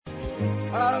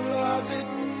I love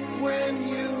it when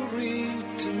you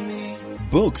read to me.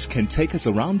 Books can take us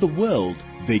around the world.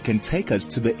 They can take us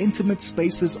to the intimate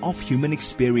spaces of human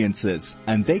experiences,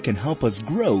 and they can help us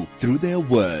grow through their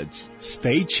words.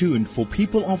 Stay tuned for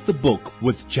People of the Book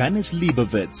with Janice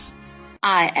Liebowitz.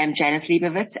 I am Janice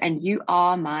Liebowitz, and you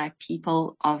are my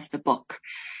People of the Book.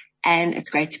 And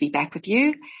it's great to be back with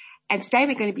you. And today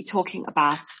we're going to be talking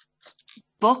about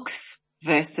books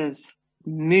versus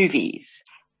movies.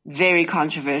 Very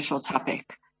controversial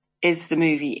topic. Is the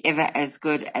movie ever as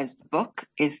good as the book?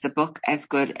 Is the book as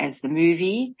good as the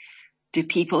movie? Do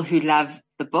people who love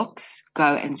the books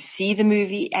go and see the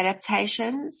movie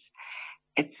adaptations?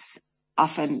 It's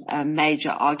often a major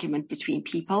argument between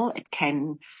people. It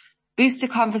can boost a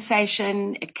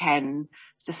conversation. It can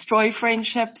destroy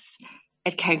friendships.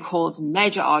 It can cause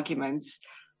major arguments,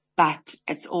 but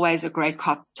it's always a great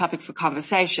topic for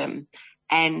conversation.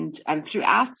 And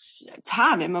throughout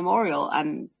time immemorial,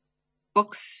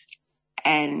 books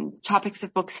and topics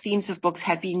of books, themes of books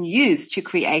have been used to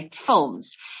create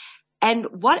films. And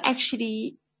what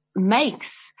actually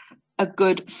makes a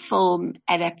good film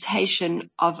adaptation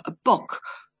of a book?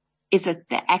 Is it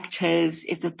the actors?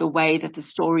 Is it the way that the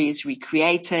story is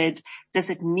recreated? Does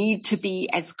it need to be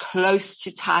as close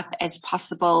to type as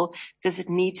possible? Does it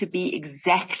need to be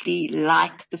exactly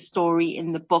like the story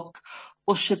in the book?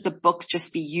 Or should the book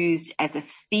just be used as a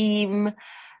theme?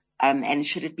 And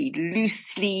should it be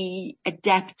loosely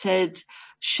adapted?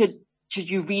 Should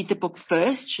you read the book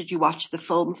first? Should you watch the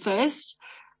film first?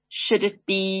 Should it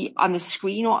be on the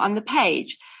screen or on the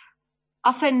page?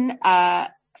 Often,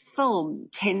 film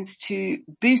tends to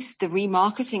boost the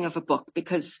remarketing of a book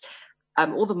because,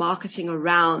 all the marketing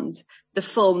around the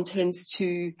film tends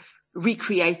to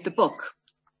recreate the book.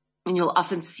 And you'll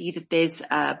often see that there's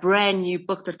a brand new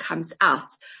book that comes out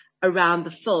around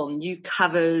the film, new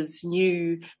covers,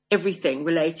 new everything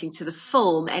relating to the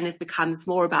film, and it becomes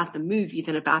more about the movie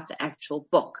than about the actual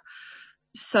book.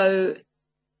 So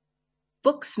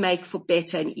books make for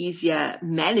better and easier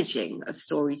managing of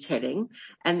storytelling,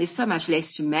 and there's so much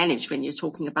less to manage when you're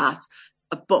talking about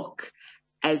a book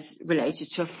as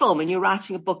related to a film. When you're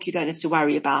writing a book, you don't have to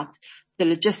worry about the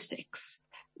logistics,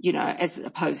 as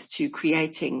opposed to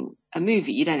creating a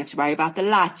movie. You don't have to worry about the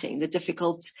lighting, the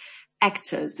difficult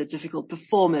actors, the difficult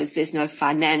performers. There's no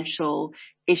financial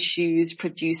issues,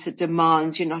 producer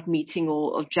demands. You're not meeting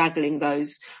or juggling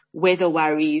those weather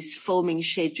worries, filming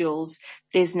schedules.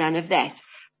 There's none of that.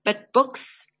 But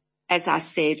books, as I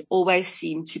said, always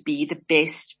seem to be the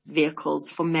best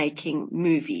vehicles for making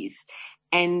movies.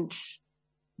 And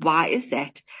why is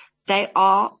that? They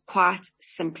are quite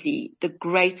simply the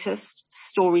greatest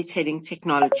storytelling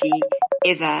technology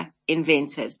ever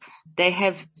invented. They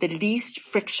have the least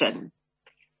friction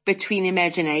between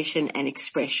imagination and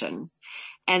expression.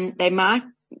 And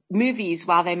movies,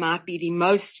 while they might be the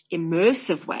most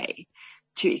immersive way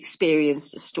to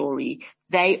experience a story,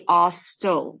 they are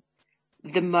still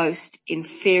the most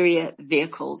inferior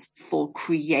vehicles for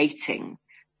creating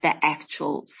the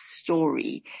actual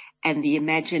story and the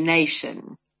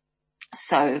imagination.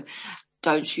 So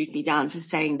don't shoot me down for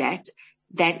saying that.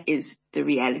 That is the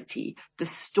reality. The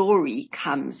story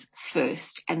comes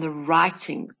first and the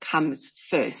writing comes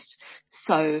first.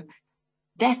 So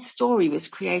that story was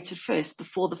created first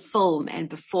before the film and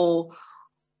before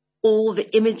all the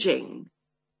imaging.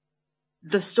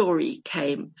 The story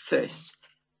came first.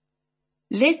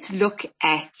 Let's look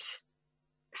at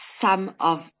some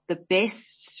of the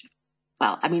best.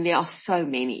 Well, there are so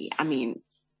many.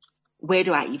 Where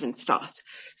do I even start?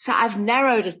 So I've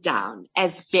narrowed it down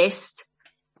as best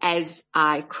as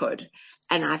I could.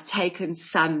 And I've taken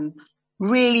some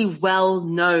really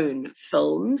well-known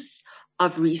films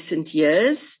of recent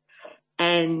years,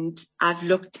 and I've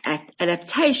looked at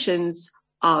adaptations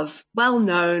of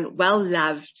well-known,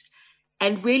 well-loved,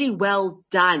 and really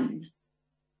well-done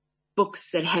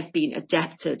books that have been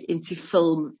adapted into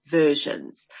film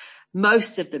versions.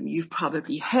 Most of them you've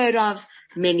probably heard of.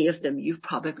 Many of them you've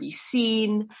probably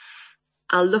seen.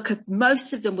 I'll look at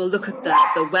most of them. We'll look at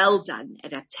the well-done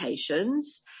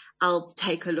adaptations. I'll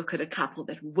take a look at a couple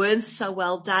that weren't so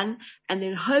well done. And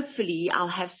then hopefully I'll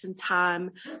have some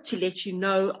time to let you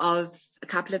know of a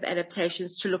couple of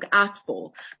adaptations to look out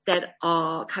for that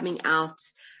are coming out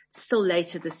still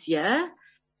later this year,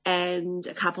 and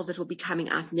a couple that will be coming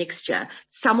out next year.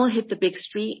 Some will hit the big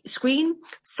screen.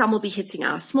 Some will be hitting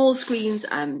our small screens,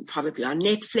 probably on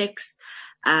Netflix.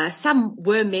 Some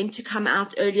were meant to come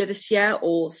out earlier this year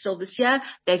or still this year.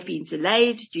 They've been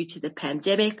delayed due to the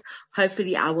pandemic.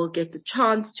 Hopefully I will get the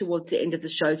chance towards the end of the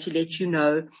show to let you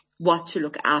know what to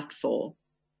look out for.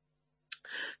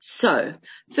 So,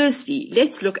 firstly,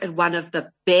 let's look at one of the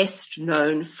best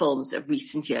known films of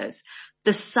recent years,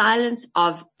 The Silence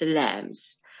of the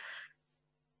Lambs.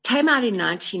 Came out in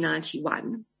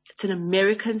 1991. It's an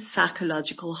American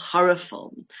psychological horror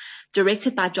film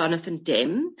directed by Jonathan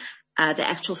Demme. The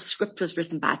actual script was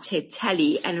written by Ted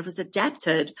Talley, and it was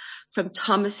adapted from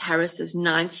Thomas Harris's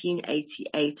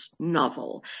 1988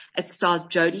 novel. It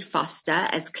starred Jodie Foster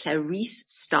as Clarice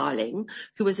Starling,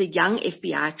 who was a young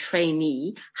FBI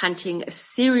trainee hunting a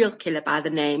serial killer by the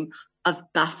name of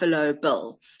Buffalo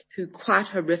Bill, who quite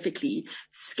horrifically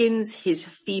skins his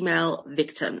female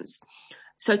victims.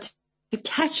 So to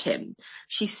catch him,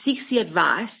 she seeks the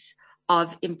advice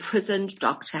of imprisoned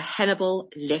Dr.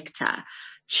 Hannibal Lecter,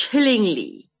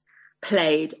 chillingly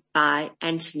played by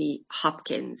Anthony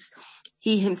Hopkins.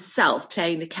 He himself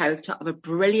playing the character of a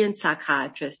brilliant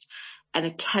psychiatrist and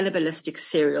a cannibalistic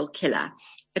serial killer.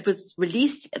 It was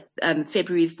released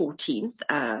February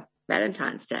 14th,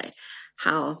 Valentine's Day.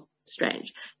 How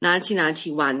strange.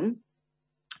 1991.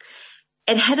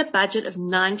 It had a budget of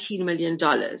 $19 million.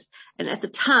 And at the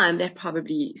time, that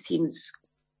probably seems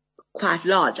quite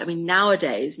large. I mean,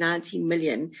 nowadays, 19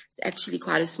 million is actually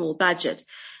quite a small budget.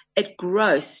 It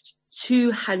grossed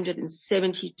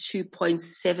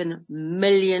 $272.7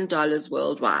 million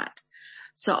worldwide.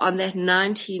 So on that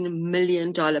 $19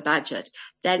 million budget,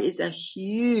 that is a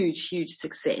huge, huge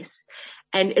success.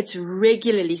 And it's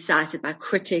regularly cited by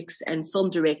critics and film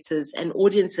directors and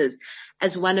audiences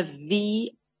as one of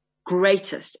the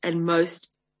greatest and most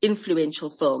influential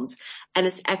films, and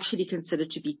it's actually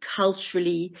considered to be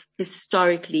culturally,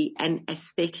 historically, and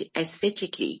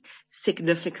aesthetically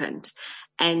significant.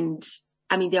 And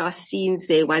I mean, there are scenes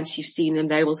there, once you've seen them,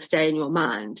 they will stay in your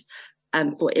mind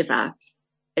forever,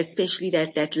 especially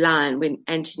that line when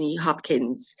Anthony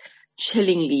Hopkins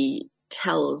chillingly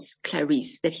tells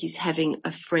Clarice that he's having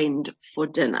a friend for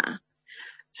dinner.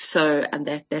 So, and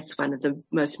that's one of the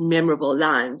most memorable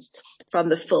lines from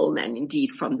the film and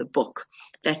indeed from the book.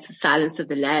 That's The Silence of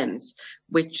the Lambs,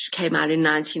 which came out in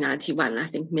 1991. I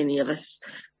think many of us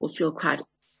will feel quite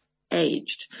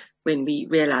aged when we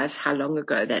realize how long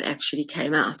ago that actually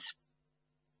came out.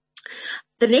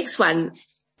 The next one,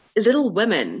 Little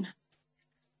Women.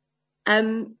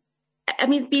 I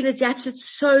mean, been adapted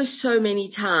so many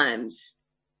times.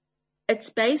 It's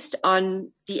based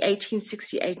on the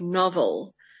 1868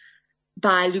 novel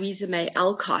by Louisa May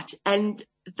Alcott, and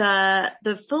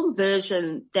the film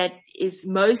version that is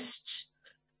most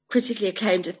critically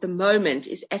acclaimed at the moment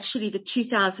is actually the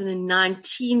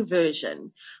 2019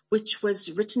 version, which was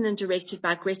written and directed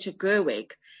by Greta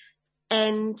Gerwig,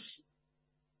 and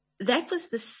that was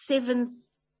the 7th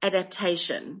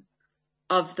adaptation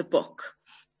of the book.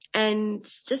 And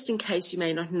just in case you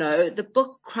may not know, the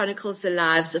book chronicles the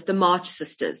lives of the March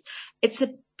sisters. It's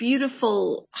a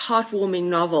beautiful, heartwarming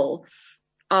novel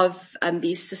of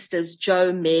these sisters,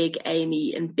 Jo, Meg,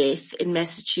 Amy, and Beth in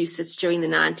Massachusetts during the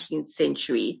 19th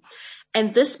century.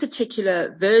 And this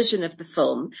particular version of the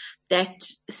film that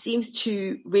seems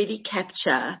to really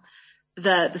capture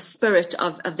the spirit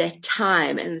of that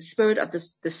time and the spirit of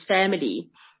this family.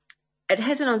 It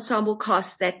has an ensemble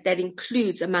cast that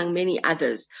includes, among many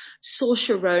others,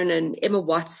 Saoirse Ronan, Emma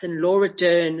Watson, Laura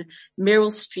Dern,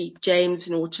 Meryl Streep, James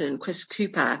Norton, Chris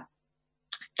Cooper,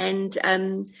 and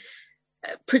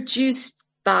produced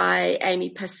by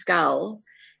Amy Pascal.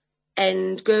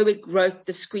 And Gerwig wrote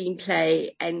the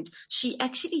screenplay, and she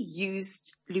actually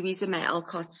used Louisa May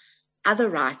Alcott's other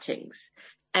writings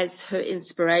as her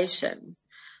inspiration.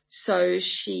 So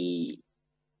she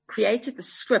created the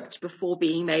script before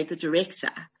being made the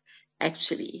director,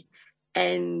 actually.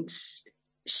 And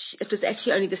it was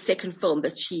actually only the second film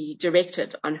that she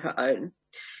directed on her own.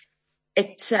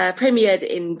 It premiered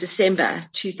in December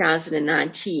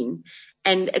 2019,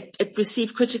 and it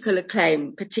received critical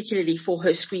acclaim, particularly for her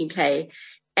screenplay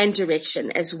and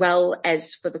direction, as well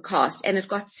as for the cast. And it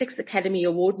got 6 Academy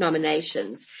Award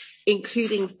nominations,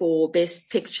 including for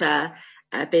Best Picture,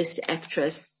 Best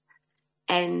Actress,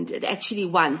 and it actually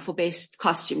won for Best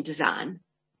Costume Design.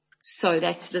 So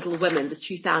that's Little Women, the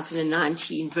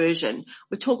 2019 version.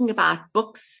 We're talking about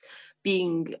books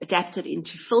being adapted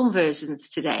into film versions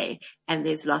today, and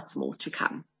there's lots more to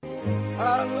come.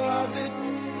 I love it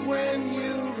when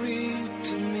you read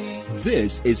to me.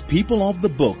 This is People of the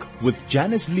Book with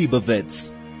Janice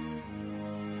Liebowitz.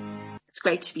 It's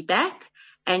great to be back,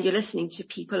 and you're listening to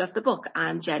People of the Book.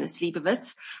 I'm Janice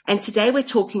Liebowitz, and today we're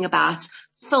talking about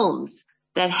films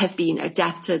that have been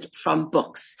adapted from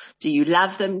books. Do you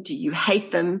love them? Do you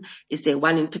hate them? Is there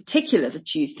one in particular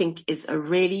that you think is a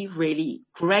really, really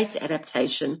great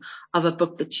adaptation of a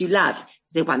book that you loved?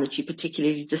 Is there one that you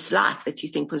particularly dislike that you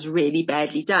think was really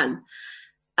badly done?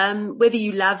 Whether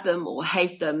you love them or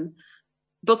hate them,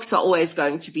 books are always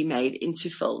going to be made into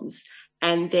films.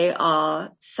 And there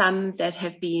are some that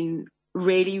have been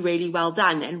really, really well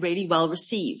done and really well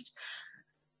received.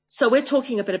 So we're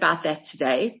talking a bit about that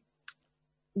today.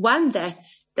 One that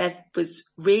was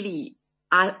really,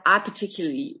 I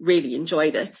particularly really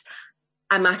enjoyed it.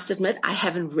 I must admit, I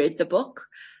haven't read the book.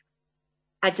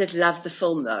 I did love the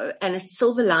film though, and it's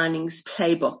Silver Linings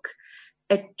Playbook.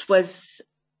 It was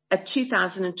a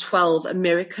 2012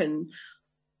 American,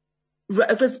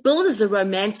 it was billed as a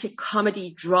romantic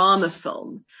comedy drama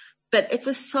film, but it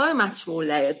was so much more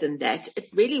layered than that. It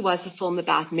really was a film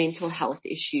about mental health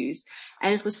issues,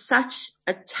 and it was such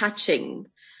a touching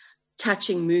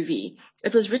movie.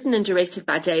 It was written and directed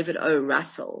by David O.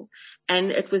 Russell,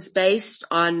 and it was based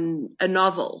on a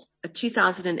novel, a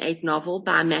 2008 novel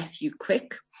by Matthew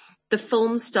Quick. The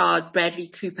film starred Bradley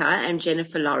Cooper and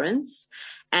Jennifer Lawrence,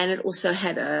 and it also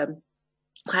had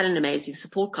quite an amazing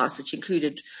support cast, which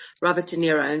included Robert De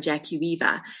Niro and Jackie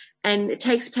Weaver. And it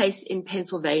takes place in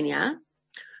Pennsylvania.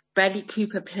 Bradley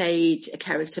Cooper played a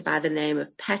character by the name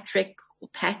of Pat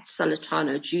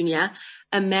Solitano Jr.,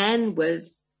 a man with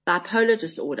bipolar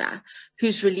disorder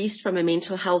who's released from a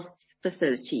mental health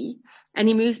facility, and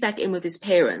he moves back in with his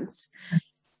parents,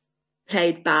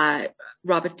 played by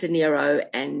Robert De Niro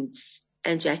and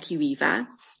Jackie Weaver.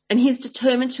 And he's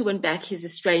determined to win back his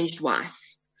estranged wife.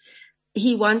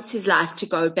 He wants his life to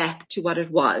go back to what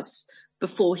it was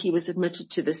before he was admitted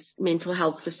to this mental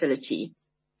health facility.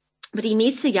 But he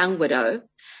meets a young widow,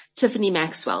 Tiffany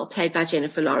Maxwell, played by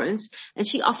Jennifer Lawrence, and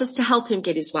she offers to help him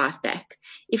get his wife back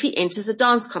if he enters a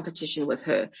dance competition with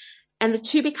her. And the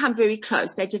two become very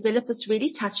close. They develop this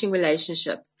really touching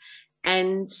relationship.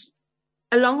 And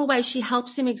along the way, she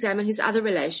helps him examine his other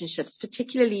relationships,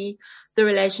 particularly the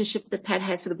relationship that Pat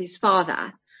has with his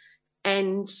father.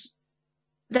 And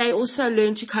they also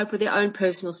learn to cope with their own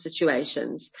personal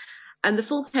situations. And the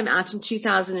film came out in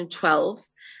 2012.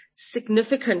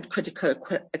 Significant critical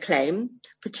acclaim,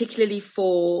 particularly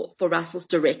for Russell's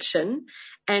direction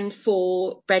and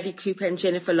for Bradley Cooper and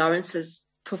Jennifer Lawrence's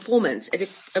performance. It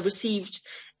received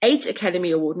 8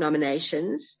 Academy Award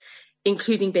nominations,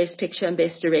 including Best Picture and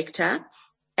Best Director.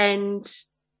 And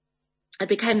it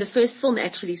became the first film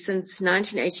actually since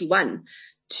 1981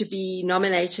 to be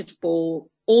nominated for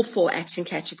all 4 acting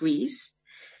categories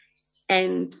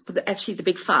and for the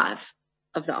big 5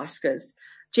 of the Oscars.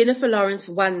 Jennifer Lawrence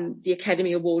won the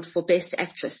Academy Award for Best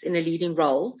Actress in a Leading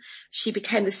Role. She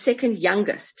became the second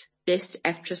youngest Best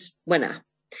Actress winner.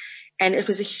 And it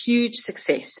was a huge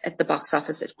success at the box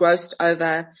office. It grossed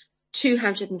over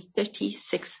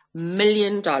 $236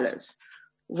 million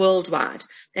worldwide.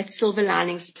 That's Silver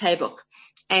Linings Playbook.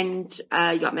 And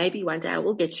maybe one day I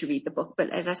will get to read the book.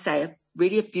 But as I say,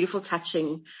 really a beautiful,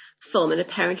 touching film, and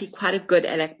apparently quite a good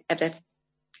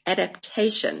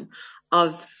adaptation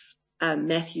of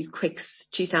Matthew Quick's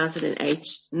 2008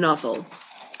 novel.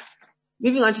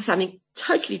 Moving on to something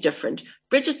totally different,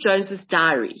 Bridget Jones's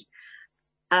Diary.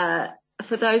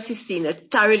 For those who've seen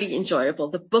it, thoroughly enjoyable.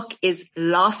 The book is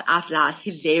laugh out loud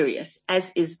hilarious,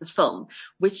 as is the film,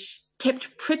 which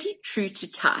kept pretty true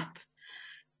to type.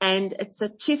 And it's a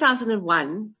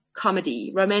 2001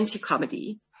 comedy, romantic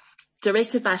comedy,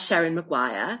 directed by Sharon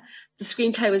Maguire. The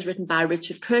screenplay was written by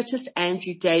Richard Curtis,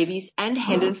 Andrew Davies, and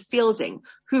Helen Fielding,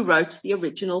 who wrote the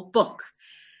original book.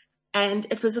 And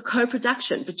it was a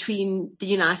co-production between the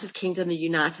United Kingdom, the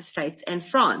United States, and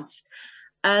France.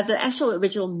 The actual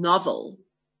original novel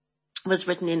was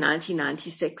written in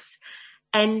 1996.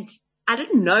 And I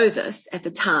didn't know this at the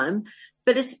time,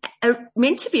 but it's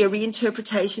meant to be a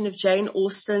reinterpretation of Jane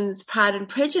Austen's Pride and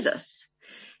Prejudice.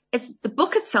 The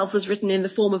book itself was written in the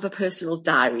form of a personal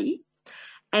diary,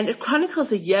 and it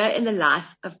chronicles a year in the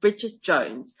life of Bridget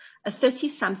Jones, a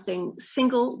 30-something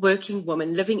single working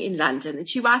woman living in London. And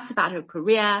she writes about her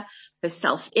career, her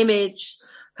self-image,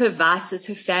 her vices,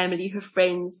 her family, her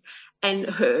friends, and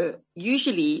her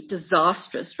usually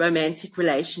disastrous romantic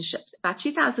relationships. About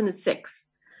 2006,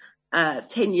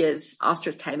 10 years after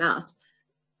it came out,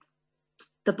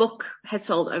 the book had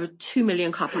sold over 2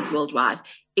 million copies worldwide.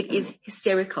 It is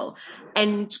hysterical.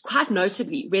 And quite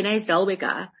notably, Renee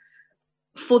Zellweger,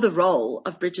 for the role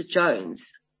of Bridget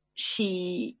Jones,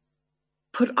 she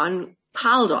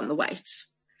piled on the weight,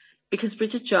 because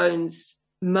Bridget Jones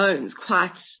moans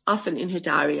quite often in her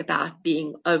diary about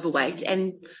being overweight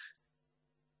and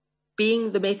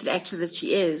being the method actor that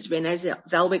she is, Renee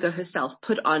Zellweger herself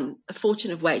put on a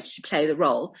fortune of weight to play the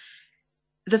role.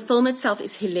 The film itself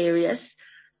is hilarious.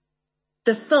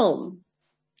 The film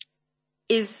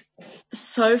is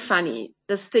so funny.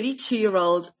 This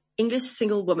 32-year-old English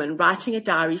single woman writing a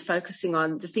diary focusing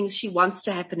on the things she wants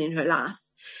to happen in her life.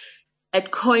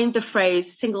 It coined the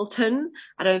phrase singleton.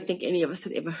 I don't think any of us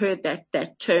had ever heard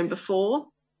that term before.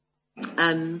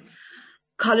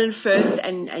 Colin Firth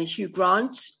and Hugh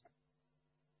Grant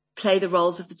play the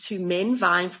roles of the two men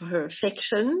vying for her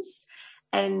affections,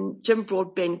 and Jim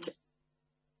Broadbent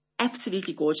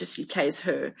absolutely gorgeously plays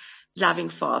her loving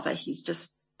father. He's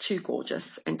just too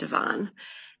gorgeous and divine,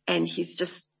 and he's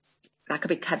just like a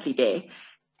big cuddly bear.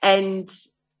 And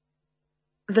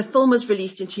the film was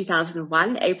released in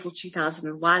 2001, April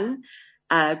 2001,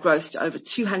 grossed over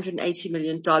 $280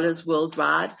 million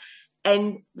worldwide,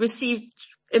 and received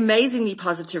amazingly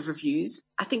positive reviews.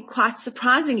 I think quite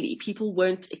surprisingly, people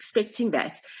weren't expecting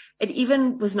that. It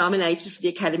even was nominated for the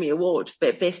Academy Award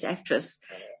for Best Actress.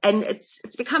 And it's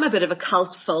become a bit of a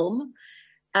cult film.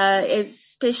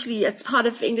 Especially it's part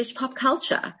of English pop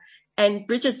culture. And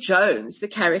Bridget Jones, the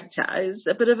character, is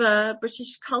a bit of a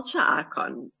British culture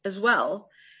icon as well.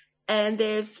 And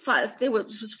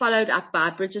was followed up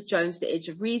by Bridget Jones, The Edge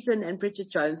of Reason, and Bridget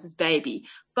Jones's Baby,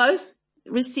 both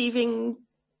receiving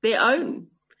their own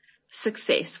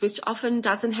success, which often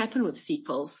doesn't happen with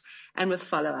sequels and with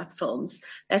follow-up films.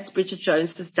 That's Bridget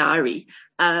Jones's Diary.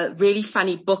 Really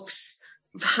funny books,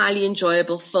 highly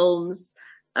enjoyable films.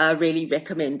 Really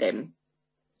recommend them.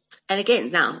 And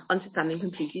again, now onto something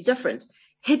completely different.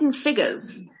 Hidden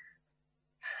Figures,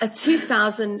 a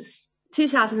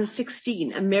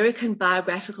 2016 American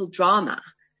biographical drama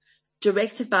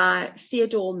directed by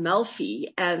Theodore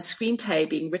Melfi, and screenplay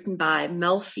being written by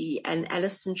Melfi and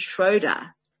Alison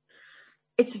Schroeder.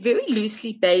 It's very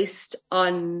loosely based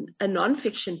on a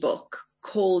nonfiction book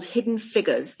called Hidden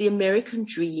Figures, The American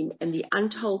Dream and the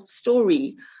Untold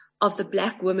Story of the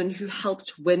Black Woman Who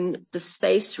Helped Win the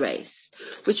Space Race,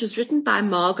 which was written by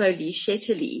Margot Lee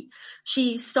Shetterly.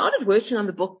 She started working on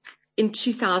the book in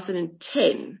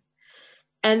 2010,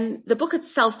 and the book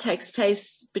itself takes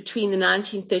place between the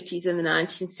 1930s and the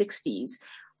 1960s,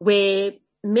 where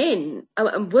women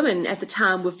at the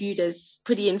time were viewed as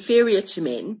pretty inferior to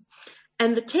men.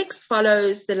 And the text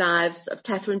follows the lives of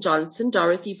Katherine Johnson,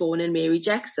 Dorothy Vaughan, and Mary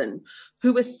Jackson,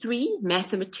 who were three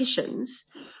mathematicians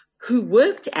who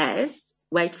worked as,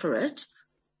 wait for it,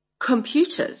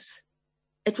 computers.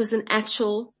 It was an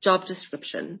actual job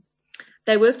description.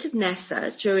 They worked at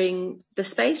NASA during the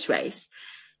space race,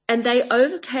 and they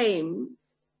overcame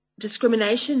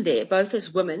discrimination there, both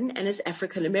as women and as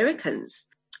African Americans.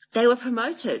 They were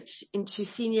promoted into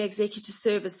senior executive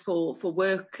service for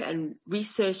work and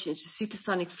research into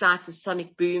supersonic flight with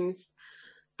sonic booms.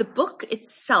 The book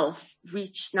itself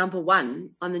reached #1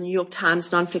 on the New York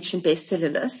Times nonfiction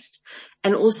bestseller list,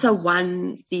 and also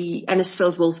won the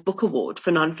Anisfield Wolf Book Award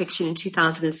for nonfiction in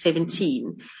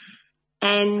 2017.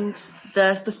 And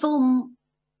the film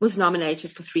was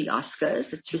nominated for 3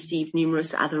 Oscars. It's received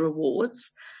numerous other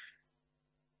awards.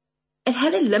 It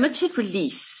had a limited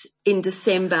release in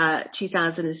December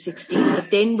 2016,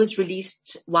 but then was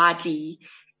released widely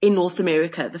in North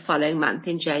America the following month,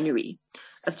 in January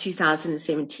of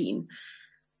 2017.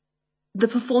 The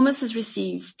performances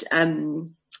received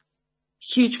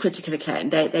huge critical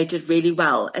acclaim. They did really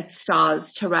well. It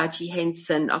stars Taraji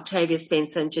Henson, Octavia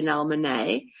Spencer, and Janelle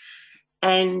Monáe.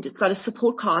 And it's got a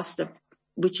support cast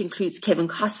which includes Kevin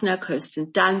Costner,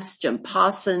 Kirsten Dunst, Jim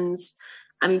Parsons.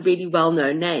 Really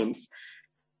well-known names.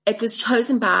 It was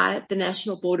chosen by the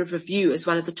National Board of Review as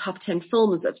one of the top 10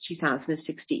 films of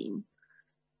 2016,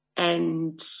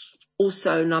 and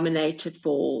also nominated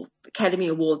for Academy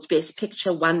Awards Best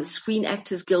Picture, won the Screen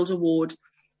Actors Guild Award.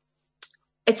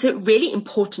 It's a really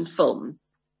important film.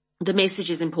 The message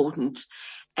is important,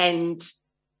 and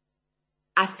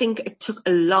I think it took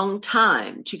a long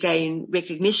time to gain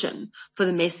recognition for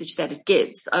the message that it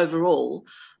gives overall,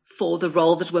 for the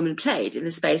role that women played in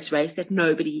the space race that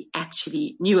nobody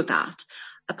actually knew about,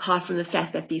 apart from the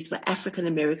fact that these were African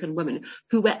American women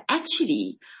who were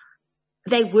actually,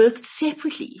 they worked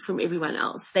separately from everyone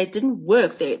else. They didn't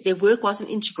work, their work wasn't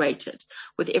integrated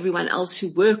with everyone else who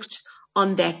worked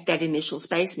on that initial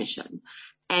space mission.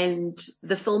 And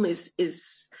the film is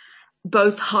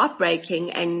both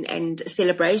heartbreaking and a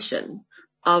celebration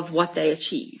of what they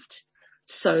achieved.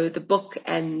 So the book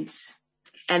and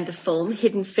the film,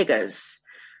 Hidden Figures,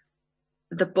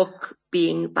 the book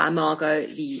being by Margot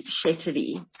Lee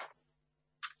Shetterly.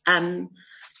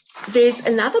 There's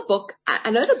another book.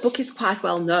 I know the book is quite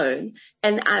well known,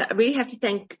 and I really have to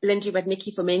thank Lindsay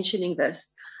Radnicki for mentioning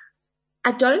this.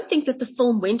 I don't think that the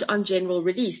film went on general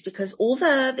release, because all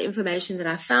the information that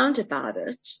I found about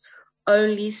it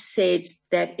only said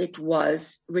that it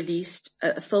was released,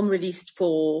 a film released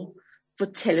for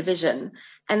television,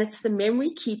 and it's The Memory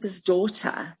Keeper's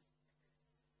Daughter.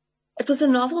 It was a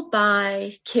novel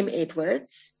by Kim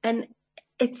Edwards, and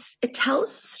it tells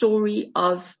the story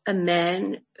of a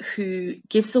man who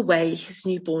gives away his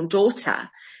newborn daughter.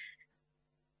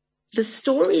 The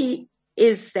story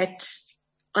is that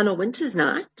on a winter's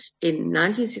night in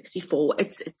 1964,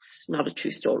 it's not a true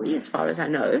story as far as I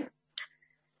know,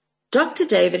 Dr.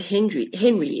 David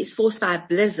Henry is forced by a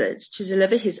blizzard to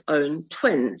deliver his own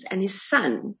twins, and his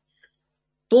son,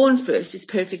 born first, is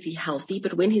perfectly healthy,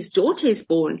 but when his daughter is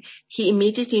born, he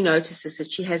immediately notices that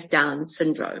she has Down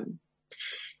syndrome.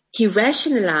 He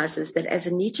rationalizes that as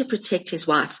a need to protect his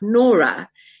wife, Nora,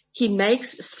 he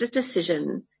makes a split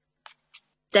decision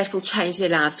that will change their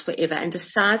lives forever, and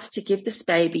decides to give this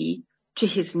baby to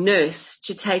his nurse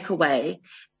to take away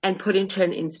and put into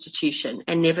an institution,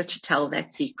 and never to tell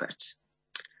that secret.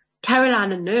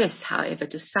 Caroline, the nurse, however,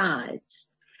 decides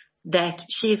that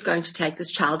she is going to take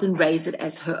this child and raise it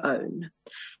as her own.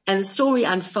 And the story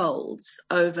unfolds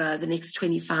over the next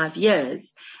 25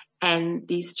 years, and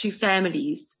these two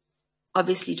families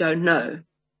obviously don't know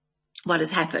what has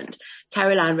happened.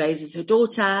 Caroline raises her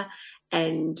daughter,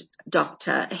 and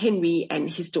Dr. Henry and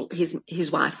his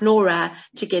wife Nora,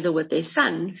 together with their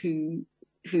son, who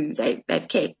they've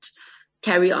kept,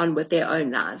 carry on with their own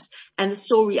lives. And the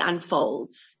story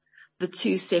unfolds, the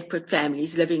two separate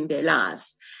families living their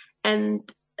lives.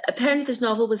 And apparently this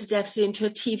novel was adapted into a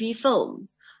TV film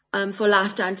for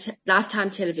Lifetime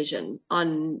television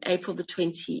on April the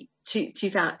 12th,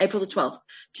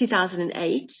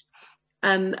 2008.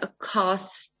 A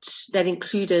cast that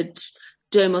included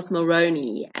Dermot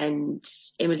Mulroney and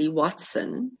Emily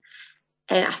Watson.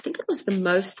 And I think it was the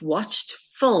most watched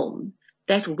film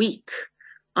that week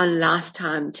on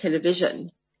Lifetime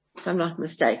television, if I'm not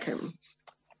mistaken.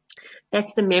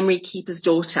 That's The Memory Keeper's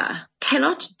Daughter.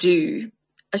 Cannot do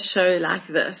a show like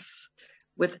this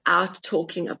without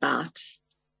talking about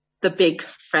the big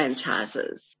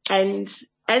franchises. And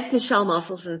as Michelle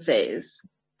Mosselson says,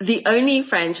 the only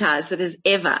franchise that has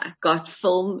ever got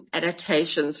film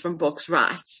adaptations from books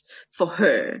right for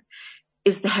her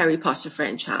is the Harry Potter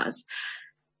franchise.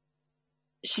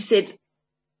 She said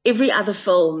every other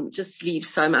film just leaves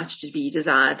so much to be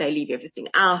desired. They leave everything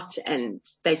out and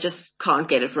they just can't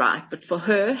get it right. But for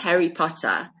her, Harry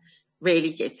Potter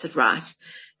really gets it right.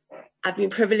 I've been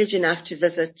privileged enough to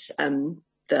visit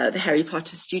the Harry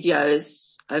Potter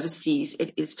studios overseas.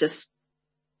 It is just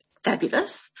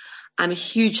fabulous. I'm a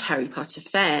huge Harry Potter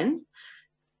fan,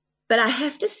 but I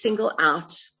have to single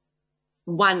out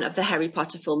one of the Harry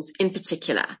Potter films in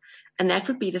particular, and that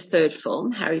would be the third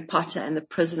film, Harry Potter and the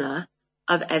Prisoner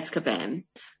of Azkaban,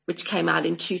 which came out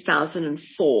in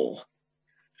 2004.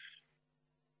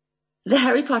 The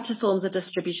Harry Potter films are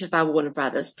distributed by Warner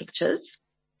Brothers Pictures.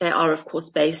 They are, of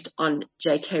course, based on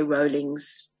J.K.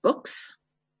 Rowling's books.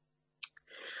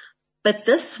 But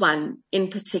this one in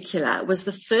particular was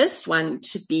the first one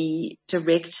to be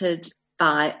directed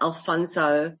by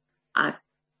Alfonso, I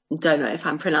don't know if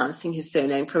I'm pronouncing his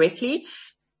surname correctly,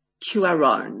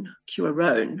 Cuarón.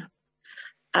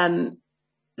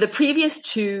 The previous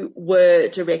two were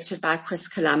directed by Chris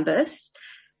Columbus.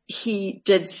 He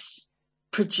did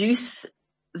produce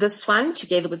this one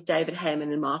together with David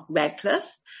Heyman and Mark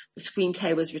Radcliffe. The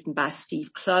screenplay was written by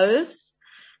Steve Kloves.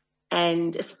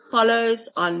 And it follows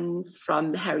on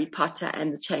from Harry Potter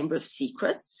and the Chamber of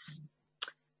Secrets.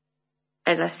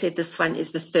 As I said, this one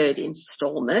is the third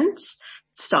installment,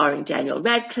 starring Daniel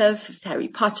Radcliffe as Harry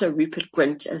Potter, Rupert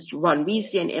Grint as Ron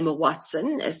Weasley, and Emma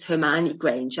Watson as Hermione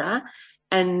Granger.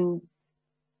 And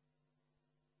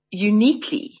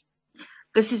uniquely,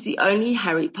 this is the only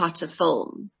Harry Potter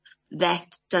film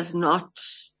that does not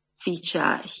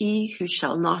feature he who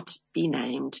shall not be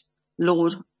named,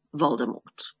 Lord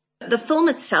Voldemort. The film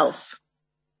itself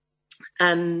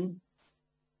it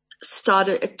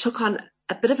took on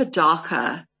a bit of a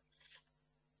darker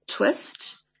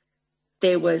twist.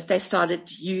 They started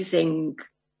using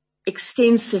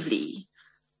extensively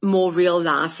more real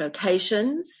life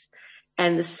locations,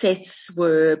 and the sets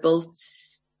were built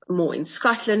more in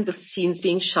Scotland, with scenes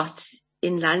being shot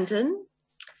in London.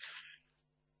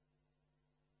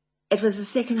 It was the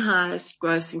second highest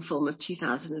grossing film of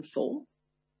 2004.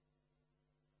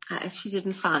 I actually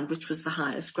didn't find which was the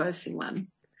highest grossing one.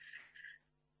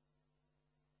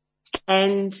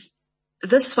 And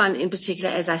this one in particular,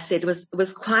 as I said,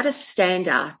 was quite a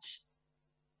standout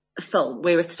film,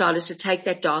 where it started to take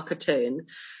that darker turn,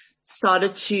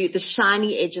 the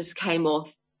shiny edges came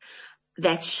off.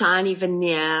 that shiny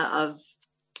veneer of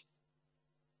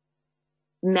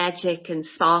magic and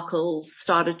sparkles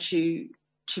started to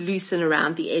loosen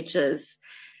around the edges.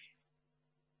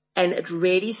 And it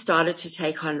really started to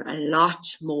take on a lot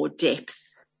more depth.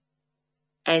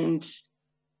 And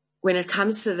when it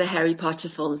comes to the Harry Potter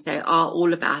films, they are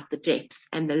all about the depth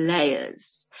and the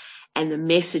layers and the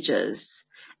messages.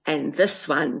 And this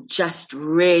one just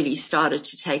really started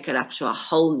to take it up to a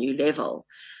whole new level.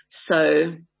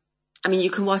 So, I mean,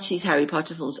 you can watch these Harry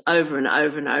Potter films over and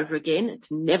over and over again.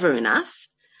 It's never enough.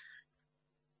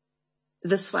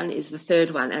 This one is the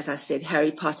third one, as I said,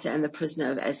 Harry Potter and the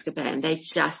Prisoner of Azkaban. They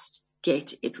just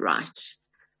get it right.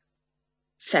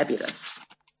 Fabulous.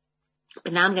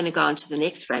 But now I'm going to go on to the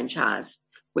next franchise,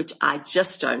 which I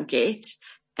just don't get,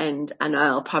 and I know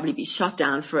I'll probably be shot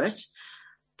down for it.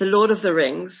 The Lord of the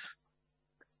Rings.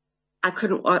 I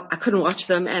couldn't watch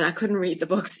them, and I couldn't read the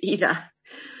books either.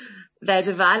 They're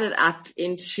divided up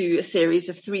into a series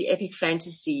of 3 epic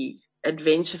fantasy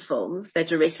adventure films. They're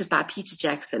directed by Peter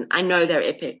Jackson. I know they're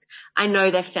epic. I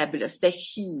know they're fabulous. They're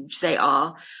huge. They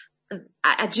are.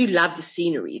 I do love the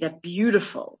scenery. They're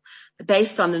beautiful.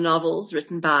 Based on the novels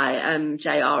written by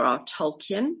J.R.R.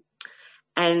 Tolkien,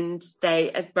 and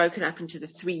they are broken up into the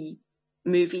 3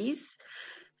 movies,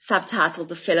 subtitled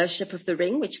The Fellowship of the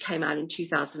Ring, which came out in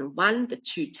 2001, The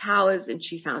Two Towers in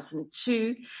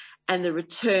 2002, and The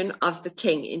Return of the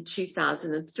King in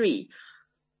 2003.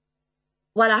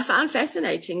 What I found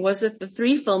fascinating was that the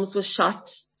 3 films were shot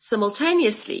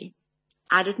simultaneously.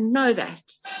 I didn't know that.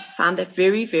 Found that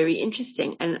very, very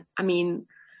interesting. And I mean,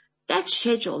 that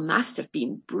schedule must have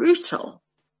been brutal.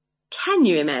 Can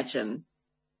you imagine?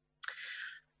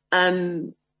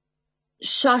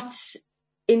 Shot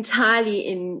entirely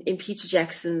in Peter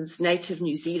Jackson's native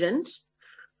New Zealand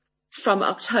from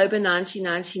October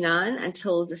 1999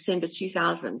 until December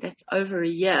 2000. That's over a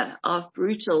year of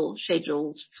brutal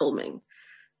scheduled filming.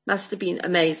 Must have been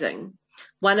amazing.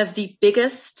 One of the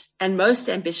biggest and most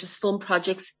ambitious film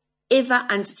projects ever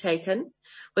undertaken,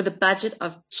 with a budget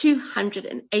of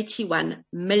 $281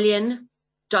 million.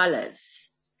 For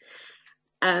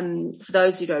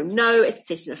those who don't know, it's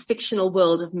set in a fictional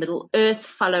world of Middle Earth,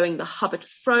 following the hobbit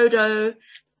Frodo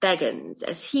Baggins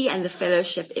as he and the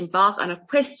Fellowship embark on a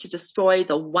quest to destroy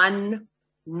the One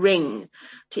Ring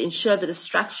to ensure the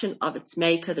destruction of its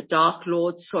maker, the Dark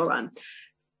Lord Sauron.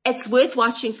 It's worth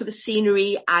watching for the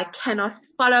scenery. I cannot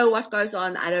follow what goes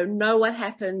on. I don't know what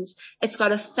happens. It's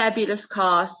got a fabulous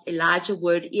cast: Elijah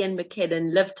Wood, Ian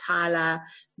McKellen, Liv Tyler,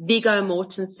 Viggo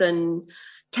Mortensen,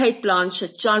 Kate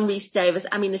Blanchett, John Rhys Davies.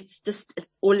 I mean, it's just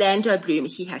Orlando Bloom.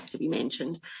 He has to be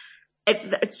mentioned.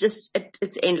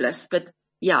 It's endless, but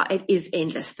yeah, it is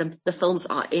endless. The films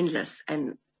are endless,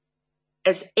 and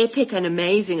as epic and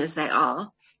amazing as they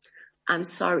are, I'm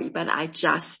sorry, but I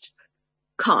just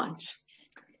can't.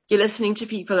 You're listening to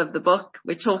People of the Book.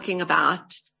 We're talking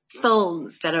about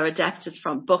films that are adapted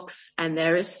from books, and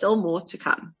there is still more to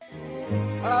come.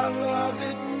 I love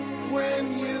it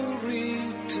when you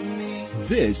read to me.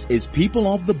 This is People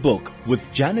of the Book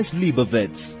with Janice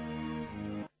Liebowitz.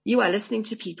 You are listening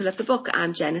to People of the Book.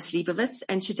 I'm Janice Liebowitz,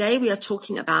 and today we are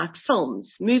talking about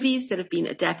films, movies that have been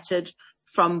adapted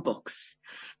from books.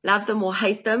 Love them or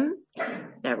hate them,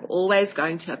 they're always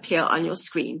going to appear on your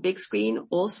screen, big screen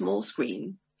or small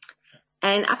screen.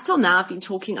 And up till now, I've been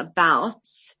talking about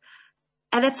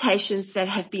adaptations that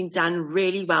have been done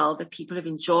really well, that people have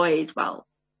enjoyed. Well,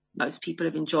 most people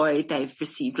have enjoyed. They've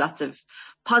received lots of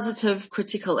positive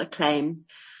critical acclaim.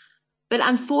 But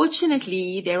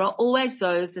unfortunately, there are always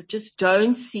those that just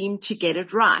don't seem to get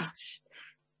it right.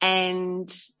 And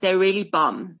they really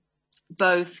bomb,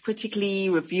 both critically,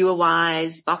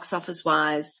 reviewer-wise, box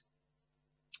office-wise.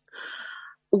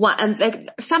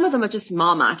 And some of them are just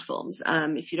Marmite films.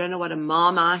 If you don't know what a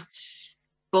Marmite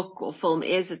book or film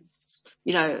is, it's,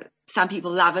 you know, some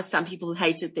people love it, some people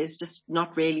hate it. There's just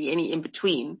not really any in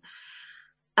between.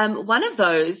 One of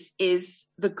those is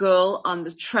The Girl on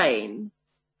the Train.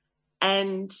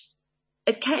 And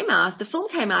the film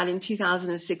came out in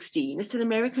 2016. It's an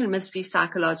American mystery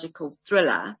psychological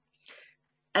thriller.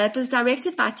 It was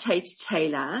directed by Tate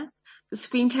Taylor. The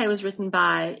screenplay was written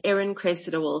by Erin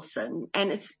Cressida Wilson,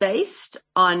 and it's based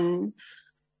on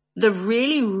the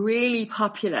really, really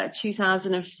popular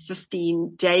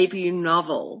 2015 debut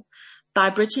novel by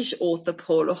British author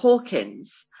Paula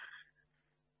Hawkins.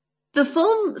 The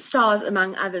film stars,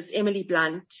 among others, Emily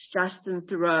Blunt, Justin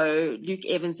Theroux, Luke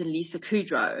Evans, and Lisa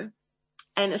Kudrow.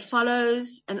 And it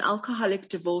follows an alcoholic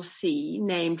divorcee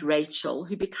named Rachel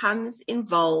who becomes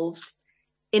involved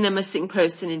in a missing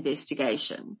person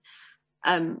investigation.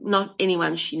 Not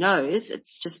anyone she knows.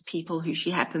 It's just people who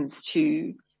she happens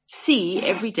to see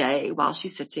every day while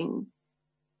she's sitting,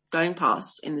 going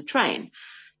past in the train.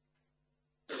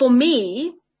 For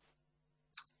me,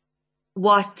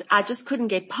 what I just couldn't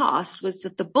get past was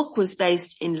that the book was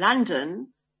based in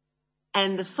London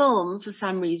and the film, for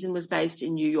some reason, was based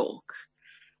in New York.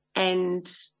 And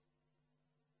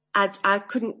I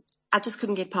just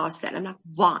couldn't get past that. I'm like,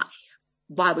 why?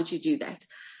 Why would you do that?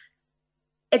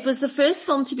 It was the first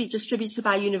film to be distributed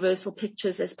by Universal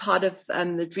Pictures as part of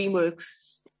the DreamWorks.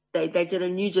 They did a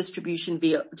new distribution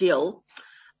deal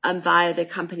via their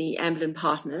company Amblin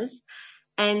Partners,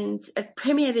 and it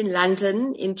premiered in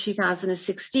London in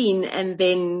 2016, and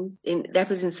then that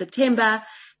was in September,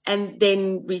 and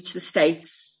then reached the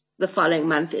States the following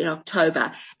month in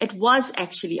October. It was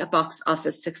actually a box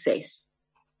office success,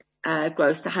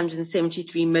 grossed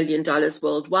 $173 million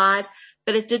worldwide,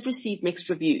 but it did receive mixed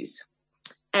reviews.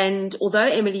 And although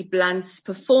Emily Blunt's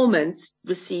performance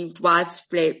received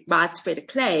widespread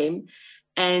acclaim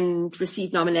and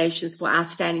received nominations for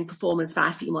Outstanding Performance by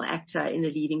a Female Actor in a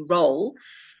Leading Role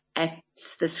at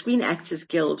the Screen Actors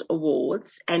Guild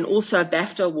Awards, and also a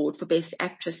BAFTA Award for Best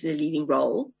Actress in a Leading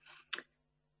Role,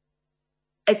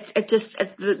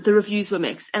 the reviews were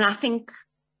mixed. And I think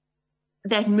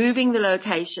that moving the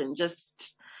location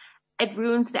it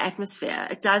ruins the atmosphere.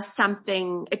 It does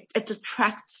something, it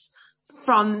detracts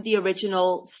from the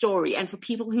original story. And for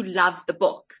people who love the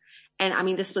book, and I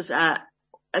mean, this was a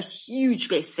huge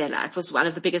bestseller. It was one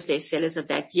of the biggest bestsellers of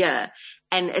that year,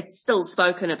 and it's still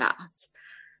spoken about.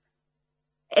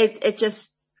 It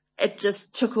just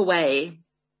took away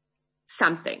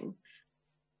something.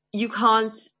 You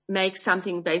can't make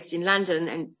something based in London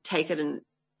and take it and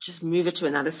just move it to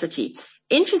another city.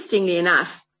 Interestingly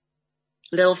enough,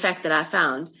 little fact that I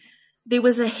found, there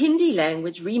was a Hindi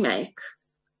language remake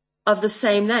of the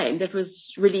same name that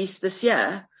was released this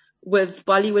year with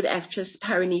Bollywood actress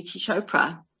Parineeti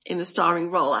Chopra in the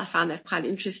starring role. I found that quite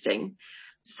interesting.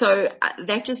 So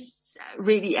that just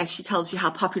really actually tells you how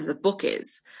popular the book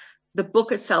is. The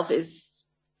book itself it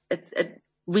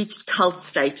reached cult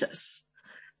status.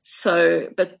 So,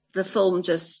 but the film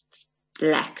just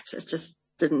lacked. It just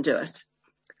didn't do it.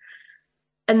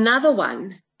 Another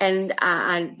one, and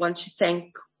I want to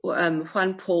thank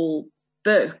Juan Paul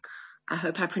Burke. I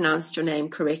hope I pronounced your name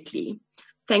correctly.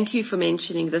 Thank you for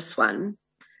mentioning this one.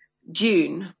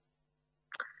 Dune,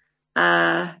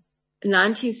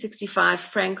 1965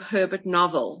 Frank Herbert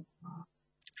novel.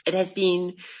 It has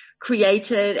been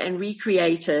created and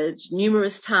recreated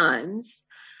numerous times.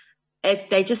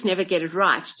 They just never get it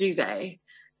right, do they?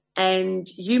 And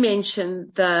you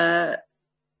mentioned the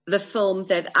film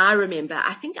that I remember.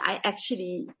 I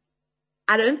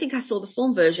don't think I saw the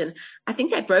film version. I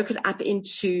think they broke it up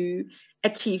into a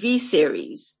TV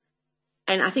series.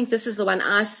 And I think this is the one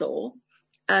I saw.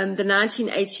 The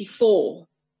 1984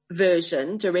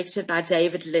 version, directed by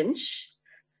David Lynch.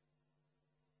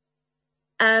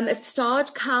 It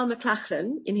starred Kyle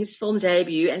MacLachlan in his film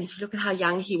debut. And if you look at how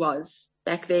young he was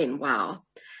back then, wow.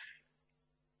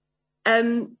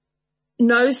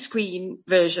 No screen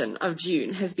version of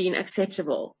Dune has been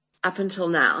acceptable up until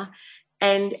now.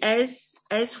 And as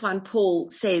Juan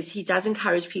Paul says, he does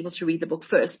encourage people to read the book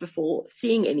first before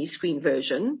seeing any screen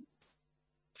version.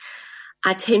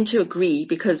 I tend to agree,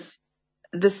 because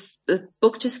the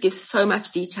book just gives so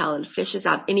much detail and fleshes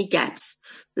out any gaps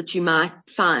that you might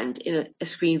find in a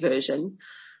screen version.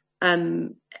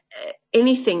 Anything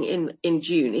in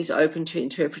Dune is open to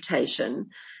interpretation.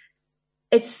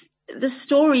 It's a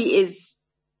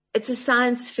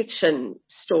science fiction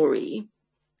story.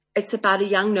 It's about a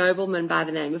young nobleman by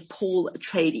the name of Paul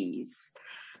Atreides.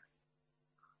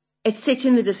 It's set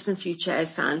in the distant future,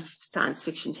 as science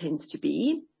fiction tends to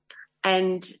be.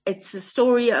 And it's the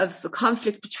story of the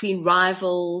conflict between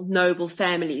rival noble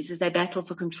families as they battle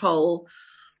for control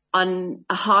on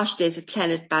a harsh desert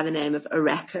planet by the name of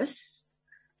Arrakis,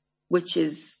 which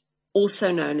is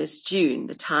also known as Dune,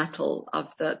 the title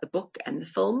of the book and the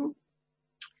film.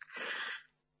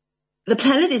 The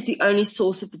planet is the only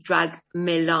source of the drug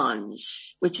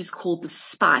melange, which is called the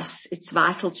spice. It's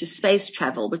vital to space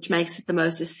travel, which makes it the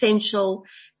most essential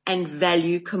and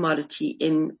value commodity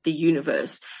in the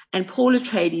universe. And Paul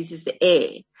Atreides is the heir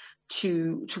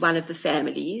to one of the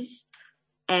families.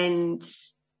 And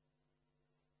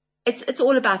it's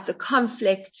all about the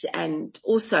conflict, and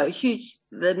also the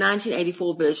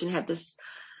 1984 version had this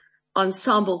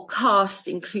ensemble cast,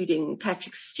 including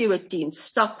Patrick Stewart, Dean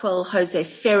Stockwell, Jose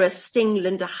Ferris, Sting,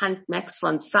 Linda Hunt, Max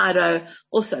von Sydow.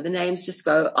 Also, the names just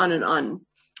go on and on.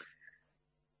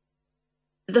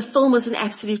 The film was an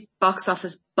absolute box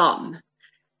office bomb.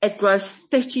 It grossed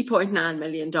 $30.9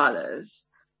 million.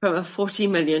 from a $40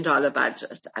 million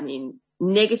budget. I mean,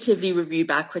 negatively reviewed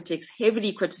by critics,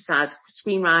 heavily criticized for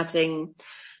screenwriting,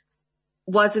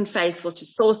 wasn't faithful to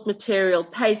source material,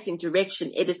 pacing,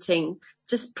 direction, editing,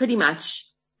 just pretty much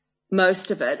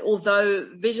most of it. Although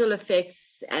visual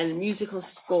effects and musical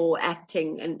score,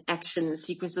 acting and action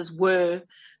sequences were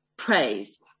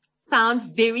praised.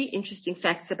 Found very interesting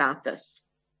facts about this.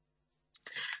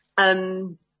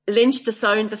 Lynch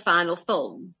disowned the final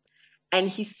film, and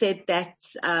he said that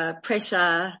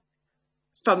pressure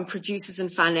from producers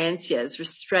and financiers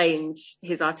restrained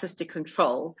his artistic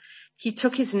control. He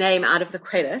took his name out of the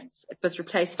credits. It was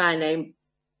replaced by a name,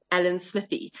 Alan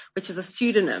Smithy, which is a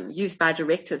pseudonym used by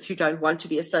directors who don't want to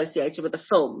be associated with a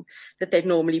film that they'd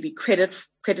normally be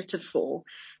credited for.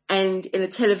 And in the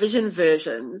television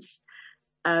versions,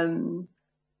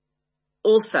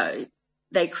 also,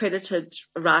 they credited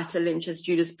writer Lynch as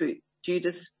Judas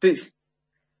Booth.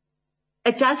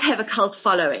 It does have a cult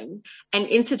following, and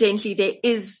incidentally, there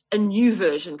is a new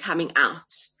version coming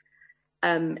out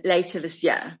later this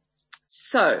year.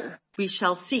 So we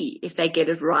shall see if they get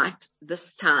it right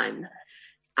this time.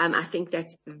 I think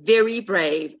that's very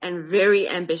brave and very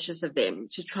ambitious of them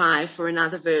to try for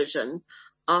another version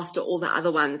after all the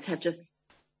other ones have just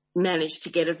managed to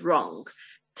get it wrong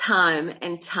time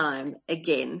and time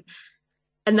again.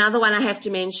 Another one I have to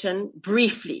mention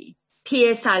briefly,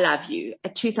 P.S. I Love You, a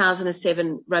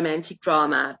 2007 romantic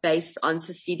drama based on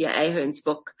Cecilia Ahern's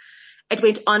book. It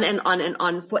went on and on and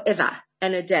on forever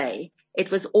and a day.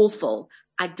 It was awful.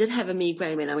 I did have a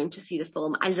migraine when I went to see the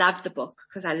film. I loved the book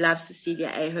because I love Cecilia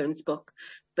Ahern's book,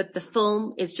 but the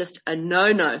film is just a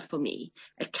no-no for me.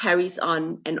 It carries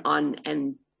on,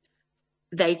 and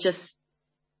they just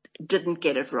didn't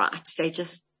get it right. They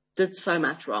just did so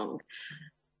much wrong.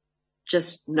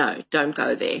 Just no, don't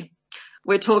go there.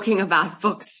 We're talking about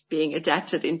books being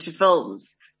adapted into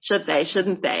films. Should they,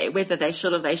 shouldn't they? Whether they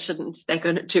should or they shouldn't, they're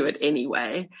going to do it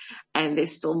anyway. And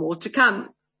there's still more to come.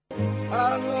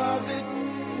 I love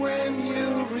it when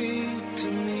you read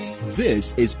to me.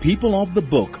 This is People of the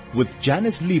Book with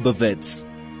Janice Liebowitz.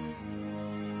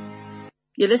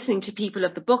 You're listening to People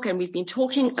of the Book, and we've been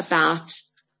talking about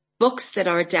books that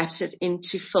are adapted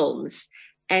into films.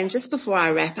 And just before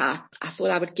I wrap up, I thought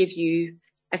I would give you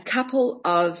a couple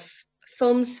of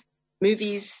films,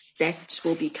 movies that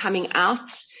will be coming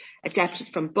out, adapted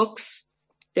from books.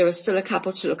 There are still a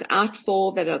couple to look out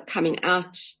for that are coming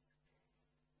out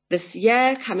this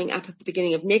year, coming up at the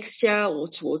beginning of next year or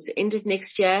towards the end of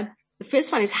next year. The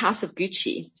first one is House of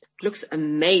Gucci. It looks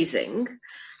amazing.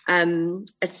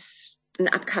 It's an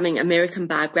upcoming American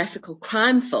biographical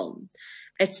crime film.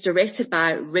 It's directed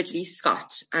by Ridley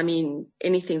Scott. I mean,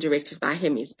 anything directed by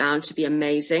him is bound to be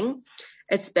amazing.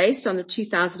 It's based on the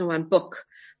 2001 book,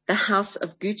 The House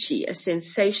of Gucci, a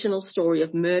sensational story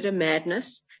of murder,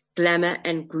 madness, glamour,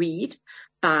 and greed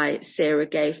by Sarah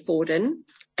Gay Forden.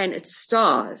 And it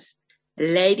stars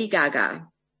Lady Gaga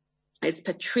as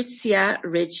Patrizia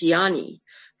Reggiani,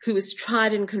 who was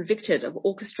tried and convicted of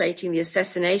orchestrating the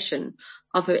assassination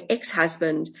of her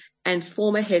ex-husband and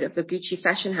former head of the Gucci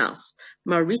fashion house,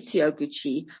 Maurizio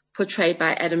Gucci, portrayed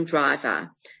by Adam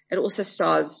Driver. It also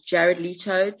stars Jared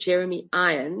Leto, Jeremy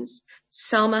Irons,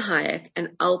 Salma Hayek,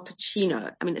 and Al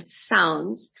Pacino. I mean, it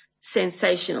sounds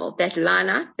sensational. That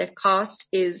lineup, that cast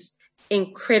is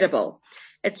incredible.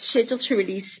 It's scheduled to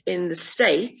release in the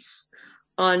States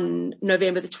on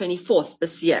November the 24th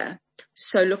this year.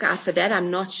 So look out for that. I'm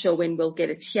not sure when we'll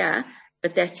get it here,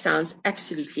 but that sounds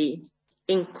absolutely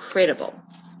incredible.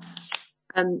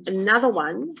 Another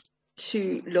one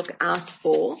to look out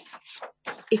for,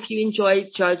 if you enjoy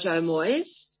Jojo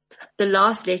Moyes, The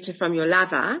Last Letter from Your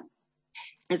Lover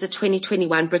is a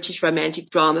 2021 British romantic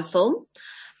drama film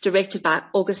directed by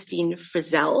Augustine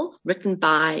Frizzell, written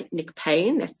by Nick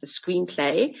Payne, that's the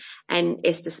screenplay, and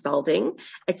Esther Spalding.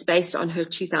 It's based on her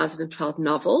 2012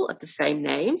 novel of the same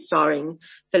name, starring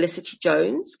Felicity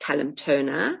Jones, Callum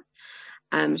Turner,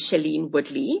 Shailene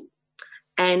Woodley.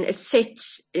 And it's set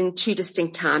in two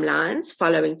distinct timelines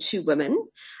following two women,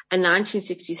 a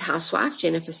 1960s housewife,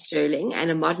 Jennifer Sterling, and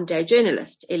a modern-day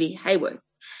journalist, Ellie Hayworth,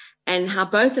 and how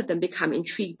both of them become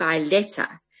intrigued by a letter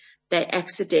they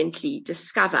accidentally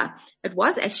discover. It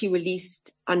was actually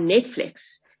released on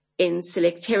Netflix in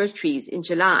select territories in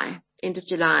July, end of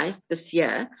July this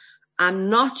year. I'm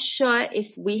not sure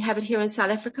if we have it here in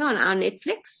South Africa on our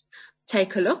Netflix.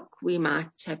 Take a look. We might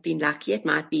have been lucky. It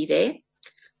might be there.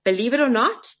 Believe it or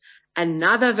not,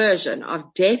 another version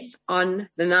of Death on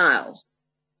the Nile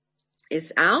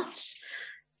is out.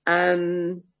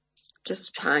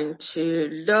 Just trying to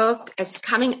look. It's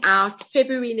coming out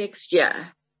February next year.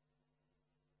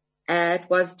 It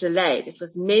was delayed. It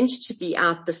was meant to be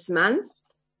out this month.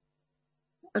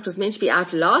 It was meant to be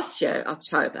out last year,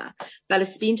 October, but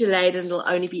it's been delayed and it'll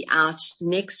only be out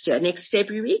next year, next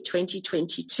February,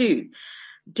 2022.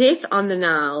 Death on the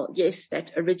Nile. Yes,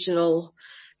 that original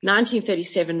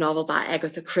 1937 novel by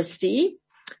Agatha Christie.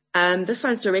 This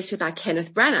one's directed by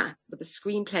Kenneth Branagh with a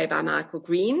screenplay by Michael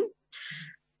Green.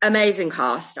 Amazing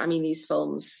cast. I mean, these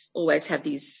films always have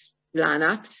these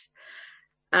lineups.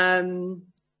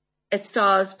 It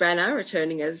stars Branagh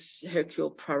returning as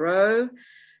Hercule Poirot,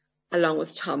 along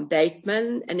with Tom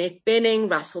Bateman, Annette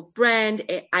Bening, Russell Brand,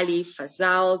 Ali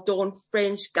Fazal, Dawn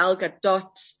French, Gal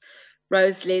Gadot,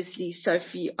 Rose Leslie,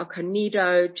 Sophie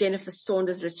Okonedo, Jennifer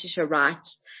Saunders, Letitia Wright,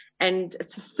 and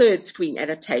it's a third screen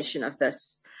adaptation of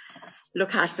this.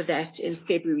 Look out for that in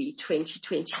February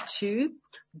 2022.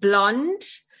 Blonde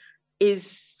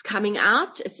is coming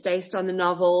out. It's based on the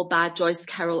novel by Joyce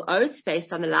Carol Oates,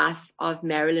 based on the life of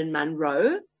Marilyn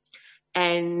Monroe.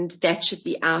 And that should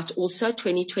be out also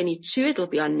 2022. It'll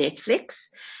be on Netflix.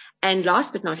 And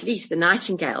last but not least, The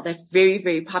Nightingale, that very,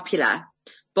 very popular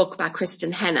book by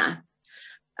Kristen Hanna,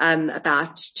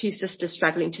 about two sisters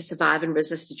struggling to survive and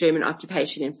resist the German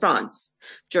occupation in France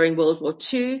during World War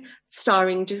II,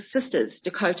 starring sisters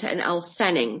Dakota and Elle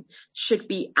Fanning, should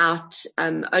be out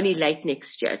only late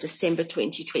next year, December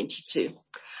 2022.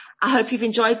 I hope you've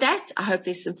enjoyed that. I hope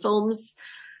there's some films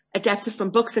adapted from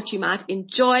books that you might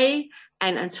enjoy.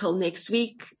 And until next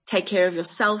week, take care of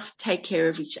yourself, take care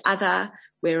of each other,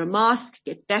 wear a mask,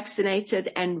 get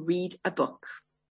vaccinated, and read a book.